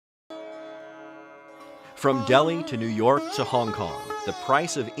From Delhi to New York to Hong Kong, the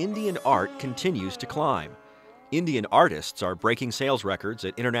price of Indian art continues to climb. Indian artists are breaking sales records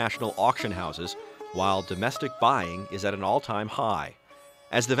at international auction houses, while domestic buying is at an all-time high.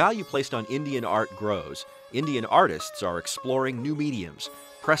 As the value placed on Indian art grows, Indian artists are exploring new mediums,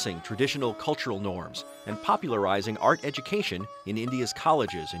 pressing traditional cultural norms, and popularizing art education in India's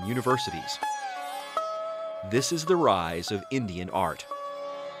colleges and universities. This is the rise of Indian art.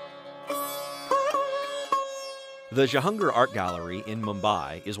 The Jahangir Art Gallery in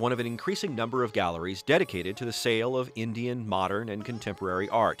Mumbai is one of an increasing number of galleries dedicated to the sale of Indian modern and contemporary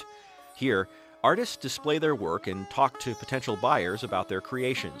art. Here, artists display their work and talk to potential buyers about their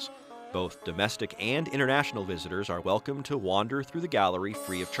creations. Both domestic and international visitors are welcome to wander through the gallery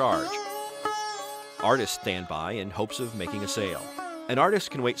free of charge. Artists stand by in hopes of making a sale. An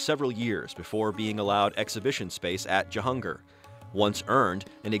artist can wait several years before being allowed exhibition space at Jahangir. Once earned,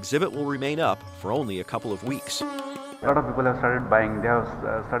 an exhibit will remain up for only a couple of weeks. A lot of people have started buying. They have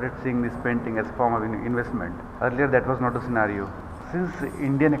started seeing this painting as a form of investment. Earlier that was not the scenario. Since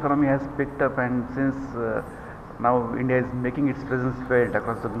Indian economy has picked up and since now India is making its presence felt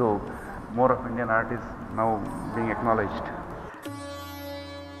across the globe, more of Indian art is now being acknowledged.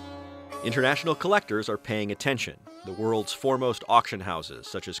 International collectors are paying attention. The world's foremost auction houses,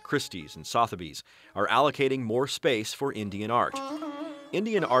 such as Christie's and Sotheby's, are allocating more space for Indian art.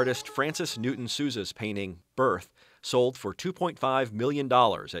 Indian artist Francis Newton Souza's painting, Birth, sold for $2.5 million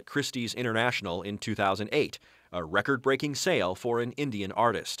at Christie's International in 2008, a record-breaking sale for an Indian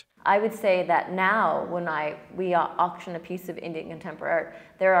artist. I would say that now, when we auction a piece of Indian contemporary art,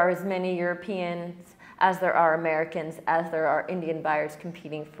 there are as many Europeans as there are Americans, as there are Indian buyers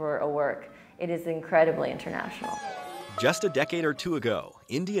competing for a work. It is incredibly international. Just a decade or two ago,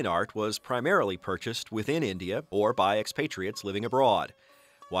 Indian art was primarily purchased within India or by expatriates living abroad.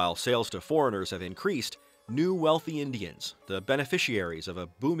 While sales to foreigners have increased, new wealthy Indians, the beneficiaries of a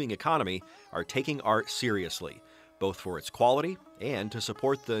booming economy, are taking art seriously, both for its quality and to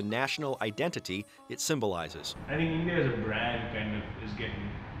support the national identity it symbolizes. I think India as a brand kind of is getting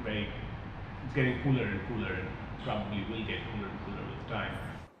cooler and cooler, and probably will get cooler and cooler with time.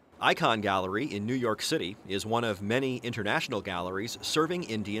 Icon Gallery in New York City is one of many international galleries serving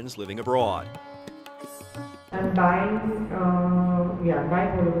Indians living abroad. I'm buying all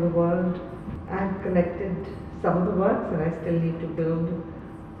over the world. I've collected some of the works and I still need to build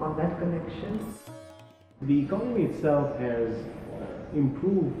on that collection. The economy itself has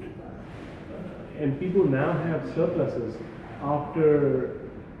improved and people now have surpluses after,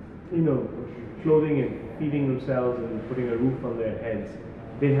 clothing and feeding themselves and putting a roof on their heads.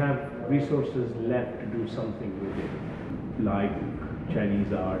 They have resources left to do something with it. Like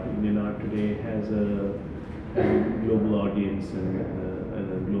Chinese art, Indian art today has a global audience and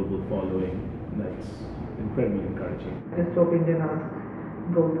a global following. That's incredibly encouraging. Just hope Indian art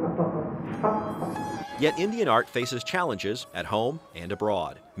goes up. Yet Indian art faces challenges at home and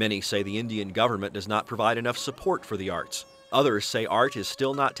abroad. Many say the Indian government does not provide enough support for the arts. Others say art is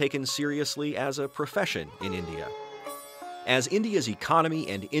still not taken seriously as a profession in India. As India's economy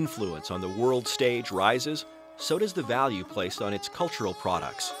and influence on the world stage rises, so does the value placed on its cultural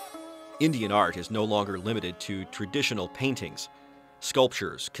products. Indian art is no longer limited to traditional paintings.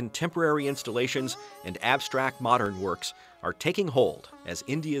 Sculptures, contemporary installations, and abstract modern works are taking hold as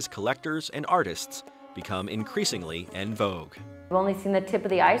India's collectors and artists become increasingly en vogue. We've only seen the tip of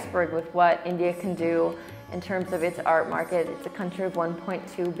the iceberg with what India can do in terms of its art market. It's a country of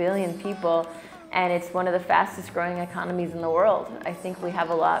 1.2 billion people, and it's one of the fastest growing economies in the world. I think we have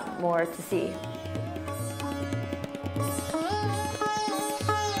a lot more to see.